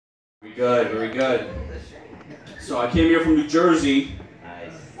Very good, very good. So I came here from New Jersey.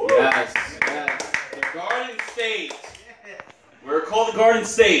 Nice. Yes, yes. The Garden State. We're called the Garden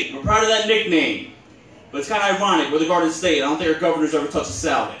State. We're proud of that nickname. But it's kind of ironic. We're the Garden State. I don't think our governor's ever touched a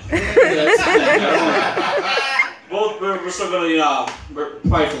salad. Both, we're still going to, we're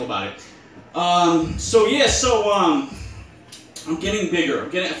prideful about it. I'm getting bigger. I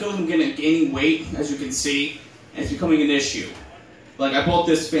feel like I'm gaining weight, as you can see, and it's becoming an issue. Like, I bought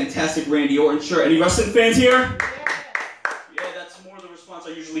this fantastic Randy Orton shirt. Any wrestling fans here? Yeah, that's more the response I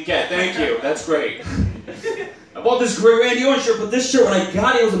usually get. Thank you. That's great. I bought this great Randy Orton shirt, but this shirt, when I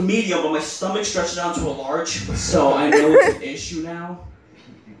got it, it was a medium, but my stomach stretched down to a large. So I know it's an issue now.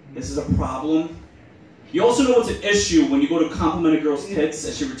 This is a problem. You also know it's an issue when you go to compliment a girl's tits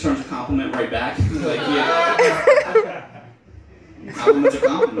and she returns a compliment right back. Like, yeah. Compliment's a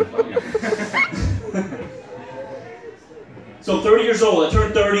compliment. So 30 years old, I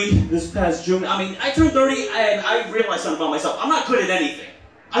turned 30 this past June. I turned 30 and I realized something about myself. I'm not good at anything.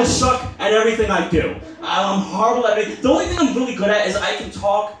 I suck at everything I do. I'm horrible at everything. The only thing I'm really good at is I can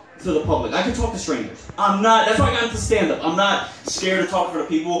talk to the public. I can talk to strangers. That's why I got into stand-up. I'm not scared to talk in front of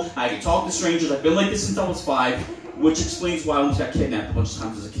people. I can talk to strangers. I've been like this since I was 5, which explains why I almost got kidnapped a bunch of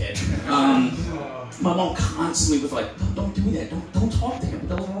times as a kid. My mom constantly was like, don't do that. Don't talk to him. What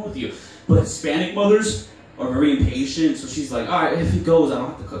the hell's wrong with you? But Hispanic mothers are very impatient, so she's like, all right, if he goes, I don't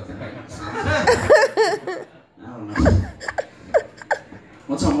have to cook tonight. I don't know.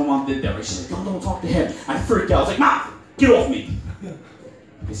 One time my mom did that, right? She's like, don't talk to him. I freaked out. I was like, Mom, get off me.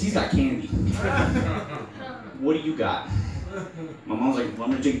 Because he's got candy. What do you got? My mom's like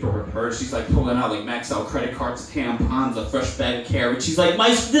rummaging through her purse. She's like pulling out like maxed out credit cards, tampons, a fresh bag of carrots. She's like,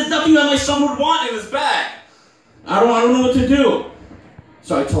 there's nothing that my son would want in his bag. I don't know what to do.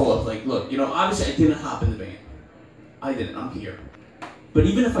 So I told her, like, look, obviously I didn't hop in the van. I didn't. I'm here. But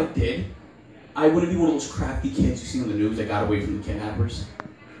even if I did, I wouldn't be one of those crafty kids you see on the news that got away from the kidnappers.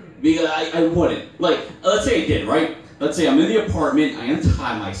 Because I wouldn't. Like, let's say I did, right? Let's say I'm in the apartment, I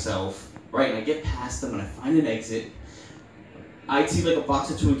untie myself, right? And I get past them and I find an exit. I'd see like a box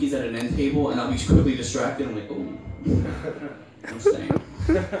of Twinkies at an end table and I'll be quickly distracted. I'm like, oh, I'm staying.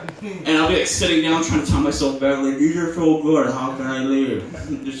 And I'll be like sitting down trying to tell myself back, like, these are so good, how can I leave?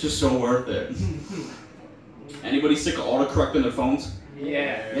 It's just so worth it. Anybody sick of autocorrecting their phones?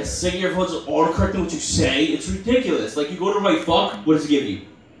 Yeah. Yeah, sick of your phones autocorrecting what you say? It's ridiculous. Like, you go to write fuck, what does it give you?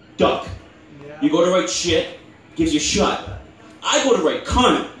 Duck. Yeah. You go to write shit, gives you shut. I go to write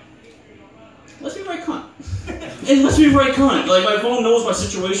cunt. Let's be right cunt. And let's be right cunt. Like, my phone knows my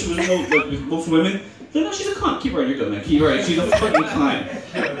situation with most women. They're like, no, she's a cunt. Keep writing, you're good, man. Keep writing. She's a fucking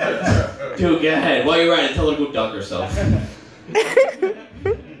cunt. Dude, go ahead. While you're at it, tell her to go duck herself.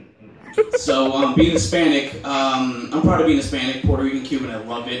 So, being Hispanic, I'm proud of being Hispanic, Puerto Rican, Cuban. I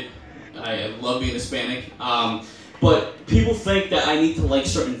love it. I love being Hispanic. But people think that I need to like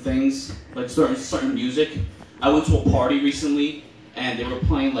certain things, like certain music. I went to a party recently, and they were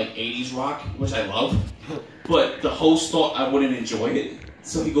playing like 80s rock, which I love. But the host thought I wouldn't enjoy it.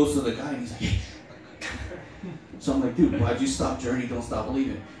 So he goes to the guy and he's like, hey. So I'm like, dude, why'd you stop Journey, Don't Stop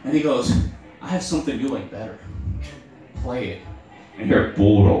Believing? And he goes, I have something you like better. Play it. And you're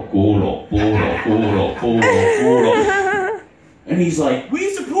puro, puro, puro, puro, puro, puro. And he's like, we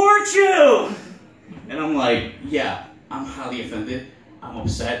support you! And I'm like, yeah, I'm highly offended. I'm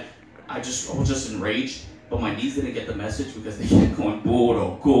upset. I was just enraged. But my knees didn't get the message because they kept going,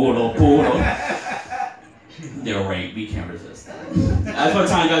 puro, puro, puro. They're right, we can't resist. That's my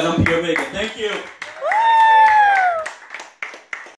time, guys. I'm Peter Vega. Thank you.